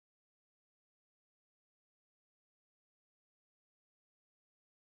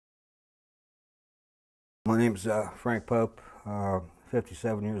My name's Frank Pope,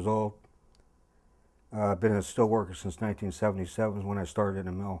 57 years old. I've been a steelworker since 1977 when I started in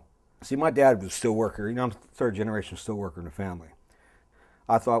the mill. See, my dad was a steelworker. I'm third generation steelworker in the family.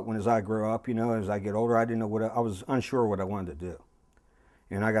 I thought as I grow up, as I get older, I didn't know I was unsure what I wanted to do.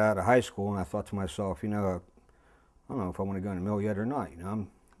 And I got out of high school and I thought to myself, I don't know if I want to go in the mill yet or not.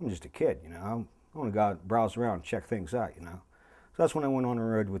 I'm just a kid, I want to go out, browse around, and check things out, So that's when I went on the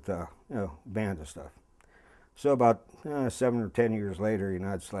road with, bands and stuff. So about 7 or 10 years later,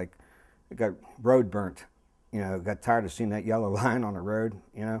 it's like I got road burnt. Got tired of seeing that yellow line on the road.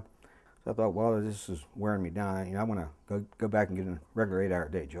 So I thought, well, this is wearing me down. I want to go back and get a regular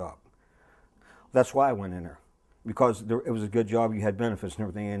 8-hour-a-day job. That's why I went in there, because it was a good job. You had benefits and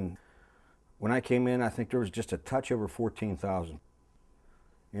everything. And when I came in, I think there was just a touch over 14,000.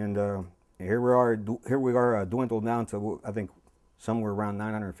 And here we are dwindled down to I think somewhere around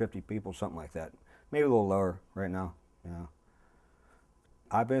 950 people, something like that. Maybe a little lower right now,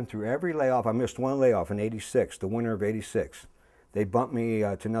 I've been through every layoff. I missed one layoff in '86, the winter of '86. They bumped me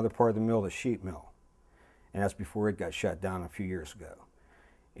to another part of the mill, the sheet mill. And that's before it got shut down a few years ago.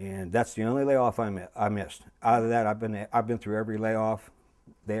 And that's the only layoff I missed. Out of that, I've been through every layoff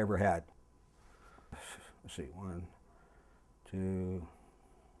they ever had. Let's see, 1, 2,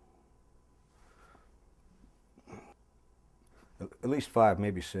 at least 5,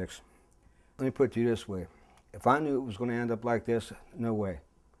 maybe 6. Let me put it to you this way. If I knew it was going to end up like this, no way.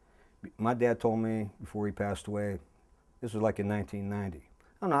 My dad told me before he passed away, this was like in 1990. I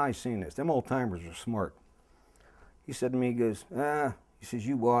don't know how he's seen this. Them old timers are smart. He said to me, he goes, he says,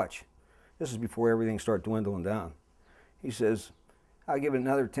 you watch. This is before everything started dwindling down. He says, I'll give it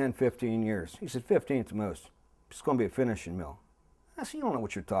another 10, 15 years. He said, 15 at the most. It's going to be a finishing mill. I said, you don't know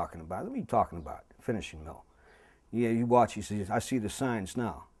what you're talking about. What are you talking about? Finishing mill. Yeah, you watch. He says, I see the signs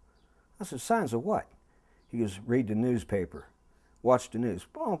now. I said, signs of what? He goes, read the newspaper. Watch the news.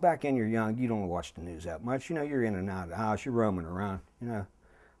 Well, back then you're young, you don't watch the news that much. You're in and out of the house, you're roaming around,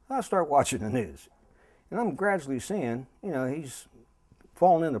 I'll start watching the news. And I'm gradually seeing, he's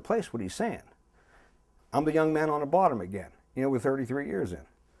falling into place what he's saying. I'm the young man on the bottom again, with 33 years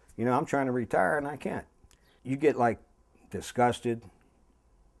in. I'm trying to retire and I can't. You get like disgusted.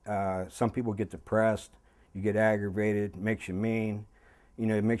 Some people get depressed. You get aggravated, it makes you mean.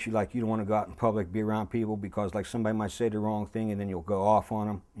 It makes you like you don't want to go out in public, be around people because like somebody might say the wrong thing and then you'll go off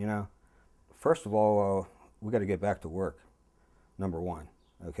on them, First of all, we got to get back to work, number one,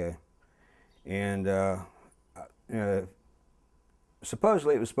 okay? And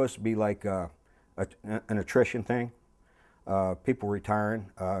supposedly it was supposed to be like an attrition thing. People retiring,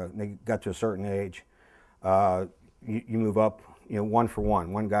 they got to a certain age. You move up, one for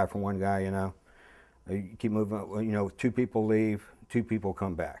one guy for one guy, You keep moving, 2 people leave, 2 people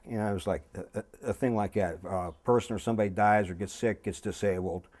come back. It was like a thing like that. A person or somebody dies or gets sick, gets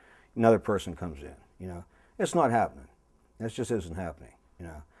disabled, another person comes in, It's not happening. It just isn't happening,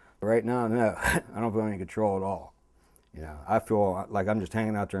 Right now, no, I don't feel any control at all. I feel like I'm just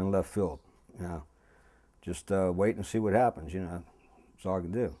hanging out there in left field, Just waiting to see what happens, That's all I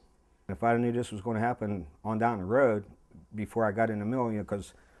can do. If I knew this was going to happen on down the road before I got in the mill,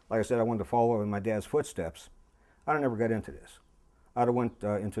 because like I said, I wanted to follow in my dad's footsteps, I'd have never got into this. I'd have went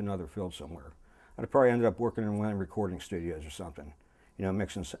into another field somewhere. I'd have probably ended up working in one of the recording studios or something,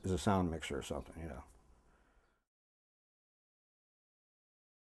 mixing as a sound mixer or something,